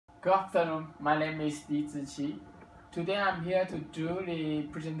Good afternoon, my name is Li Ziqi. Today I'm here to do the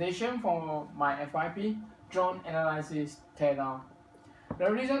presentation for my FYP, Drone Analysis Teardown.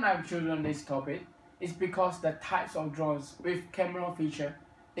 The reason I've chosen this topic is because the types of drones with camera feature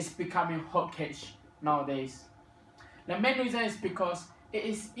is becoming hot cake nowadays. The main reason is because it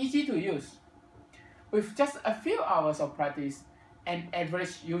is easy to use. With just a few hours of practice, an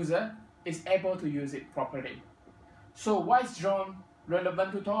average user is able to use it properly. So why is drone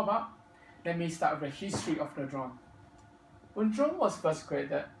relevant to talk about? Let me start with the history of the drone. When drone was first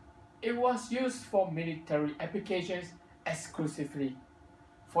created, it was used for military applications exclusively.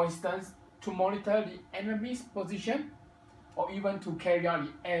 For instance, to monitor the enemy's position or even to carry out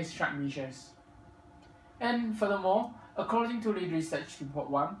the airstrike missions. And furthermore, according to the research report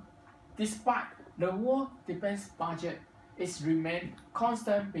 1, despite the war defense budget is remained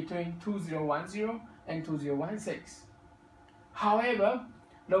constant between 2010 and 2016. However,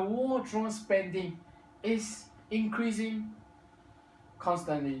 the war drone spending is increasing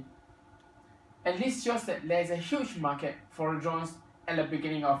constantly. And this shows that there is a huge market for drones at the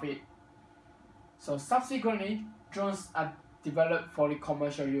beginning of it. So subsequently, drones are developed for the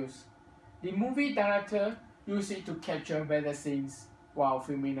commercial use. The movie director used it to capture weather scenes while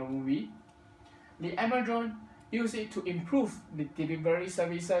filming a movie. The Amazon used it to improve the delivery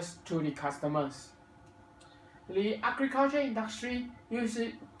services to the customers. The agriculture industry uses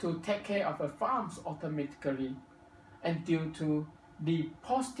it to take care of the farms automatically. And due to the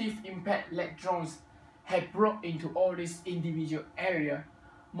positive impact that drones have brought into all these individual areas,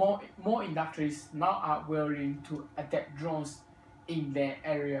 more industries now are willing to adapt drones in their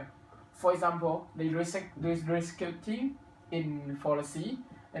area. For example, the rescue team for the sea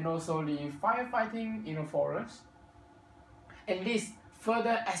and also the firefighting in the forest. And this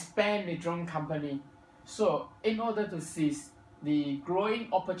further expand the drone company. So, in order to seize the growing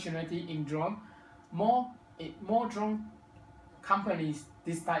opportunity in drone, more drone companies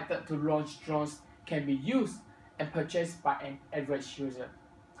decided to launch drones can be used and purchased by an average user.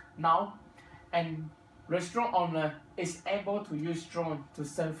 Now, a restaurant owner is able to use drone to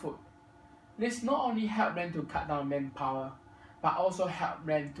serve food. This not only helps them to cut down manpower, but also help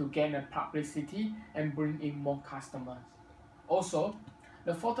them to gain a publicity and bring in more customers. Also,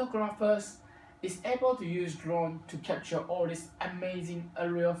 the photographers is able to use drone to capture all these amazing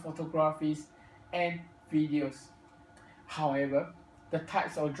aerial photographies and videos. However, these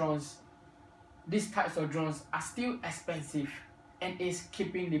types of drones are still expensive and is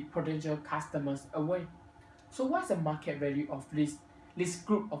keeping the potential customers away. So what's the market value of this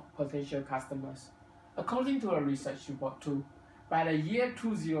group of potential customers? According to a research report 2, by the year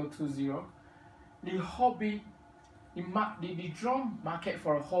 2020, the drone market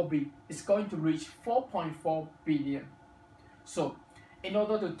for a hobby is going to reach 4.4 billion. So, in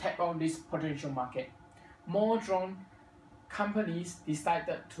order to tap on this potential market, more drone companies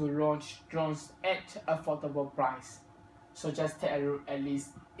decided to launch drones at affordable price. So just take a look at these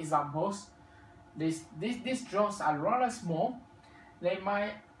examples. These drones are rather small. They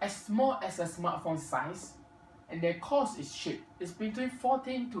might as small as a smartphone size, and their cost is cheap. It's between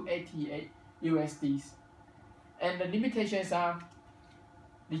 14 to 88 USDs. And the limitations are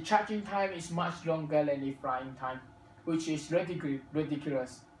the charging time is much longer than the flying time, which is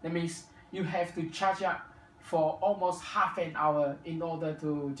ridiculous. That means you have to charge up for almost half an hour in order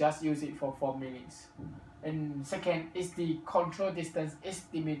to just use it for 4 minutes. And second is the control distance is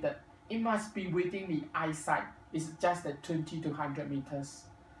limited. It must be within the eyesight. It's just at 20 to 100 meters.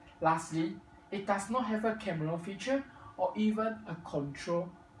 Lastly, it does not have a camera feature or even a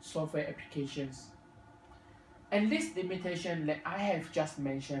control software applications. And this limitation that I have just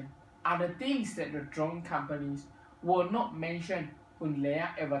mentioned are the things that the drone companies will not mention when they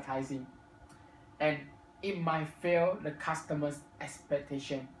are advertising. And it might fail the customer's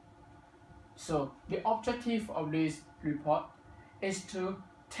expectation. So the objective of this report is to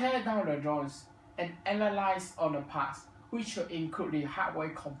tear down the drones and analyze all the parts, which will include the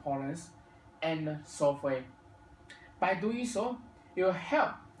hardware components and software. By doing so, it will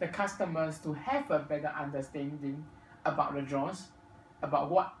help the customers to have a better understanding about the drones,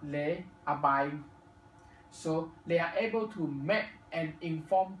 about what they are buying, so they are able to make an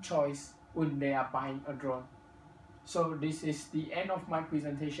informed choice when they are buying a drone. So this is the end of my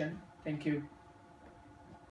presentation. Thank you.